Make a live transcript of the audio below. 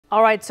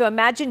All right, so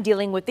imagine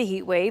dealing with the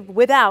heat wave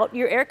without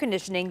your air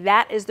conditioning.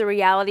 That is the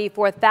reality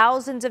for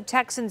thousands of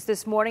Texans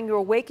this morning who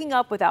are waking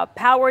up without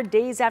power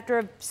days after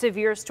a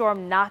severe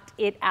storm knocked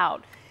it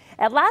out.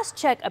 At last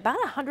check, about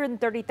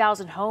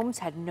 130,000 homes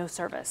had no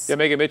service. Yeah,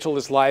 Megan Mitchell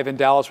is live in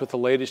Dallas with the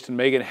latest. And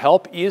Megan,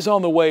 help is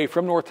on the way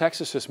from North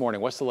Texas this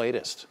morning. What's the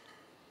latest?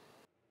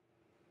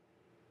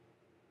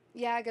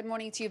 Yeah, good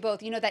morning to you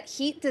both. You know that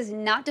heat does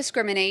not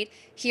discriminate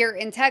here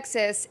in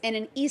Texas, and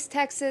in East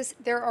Texas,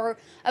 there are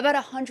about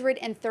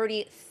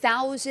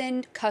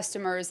 130,000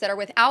 customers that are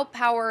without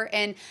power.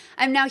 And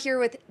I'm now here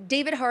with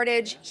David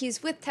Hardage.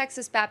 He's with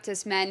Texas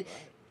Baptist Men.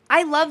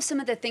 I love some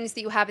of the things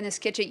that you have in this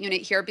kitchen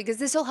unit here because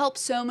this will help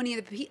so many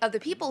of the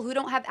people who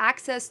don't have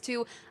access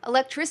to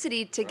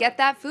electricity to get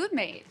that food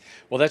made.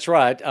 Well, that's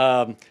right.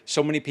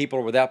 So many people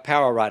are without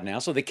power right now,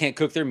 so they can't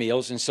cook their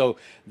meals. And so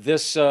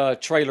this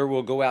trailer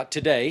will go out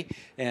today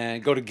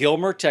and go to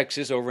Gilmer,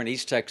 Texas, over in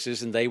East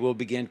Texas, and they will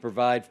begin to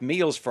provide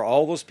meals for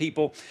all those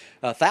people,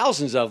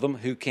 thousands of them,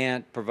 who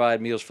can't provide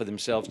meals for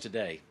themselves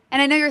today.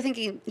 And I know you're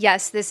thinking,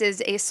 yes, this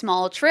is a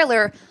small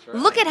trailer. Right.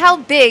 Look at how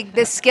big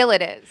this skillet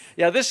is.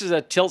 Yeah, this is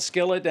a tilt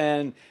skillet,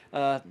 and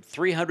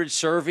 300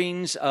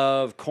 servings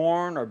of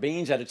corn or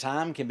beans at a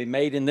time can be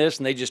made in this,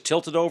 and they just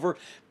tilt it over,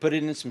 put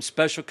it in some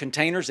special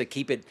containers that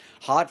keep it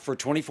hot for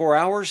 24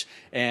 hours,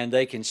 and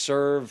they can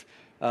serve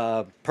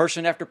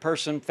person after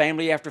person,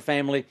 family after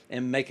family,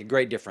 and make a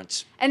great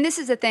difference. And this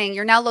is the thing.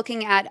 You're now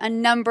looking at a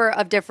number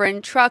of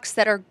different trucks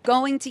that are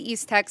going to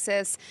East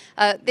Texas.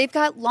 They've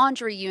got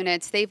laundry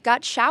units. They've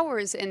got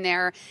showers in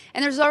there.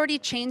 And there's already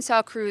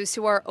chainsaw crews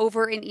who are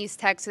over in East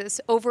Texas,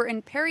 over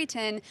in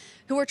Perryton,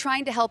 who are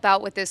trying to help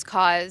out with this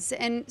cause.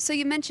 And so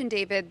you mentioned,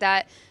 David,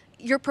 that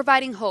you're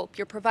providing hope.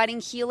 You're providing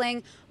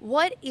healing.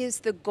 What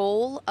is the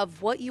goal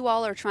of what you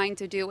all are trying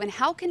to do? And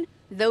how can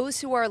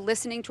those who are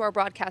listening to our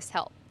broadcast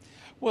help?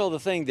 Well,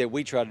 the thing that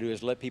we try to do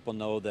is let people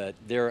know that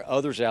there are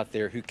others out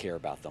there who care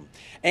about them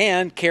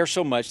and care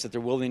so much that they're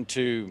willing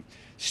to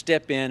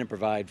step in and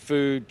provide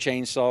food,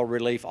 chainsaw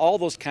relief, all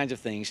those kinds of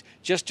things,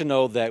 just to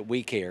know that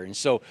we care. And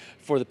so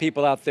for the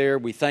people out there,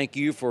 we thank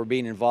you for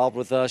being involved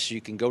with us.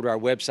 You can go to our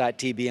website,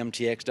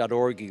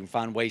 tbmtx.org. You can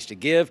find ways to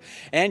give,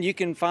 and you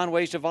can find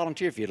ways to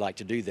volunteer if you'd like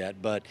to do that.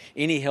 But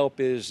any help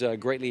is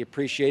greatly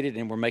appreciated,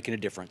 and we're making a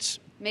difference.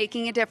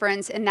 Making a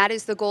difference, and that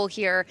is the goal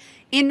here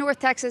in North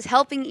Texas,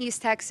 helping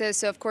East Texas.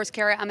 So, of course,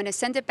 Kara, I'm going to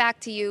send it back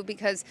to you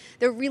because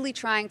they're really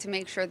trying to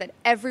make sure that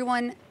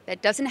everyone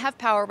that doesn't have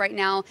power right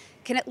now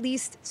can at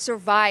least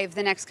survive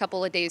the next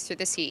couple of days through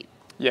this heat.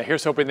 Yeah,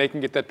 here's hoping they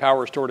can get that power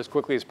restored as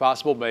quickly as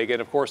possible,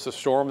 Megan. Of course, the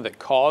storm that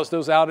caused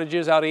those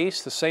outages out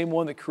east, the same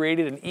one that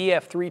created an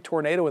EF3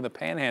 tornado in the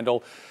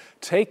Panhandle.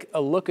 Take a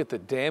look at the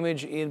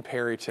damage in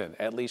Perryton.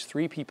 At least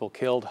 3 people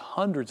killed,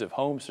 hundreds of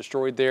homes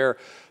destroyed there.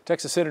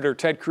 Texas Senator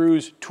Ted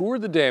Cruz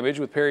toured the damage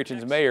with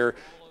Perryton's mayor,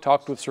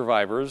 talked with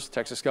survivors.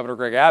 Texas Governor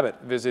Greg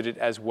Abbott visited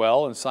as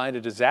well and signed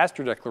a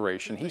disaster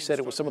declaration. He said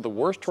it was some of the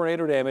worst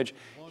tornado damage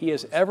he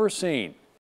has ever seen.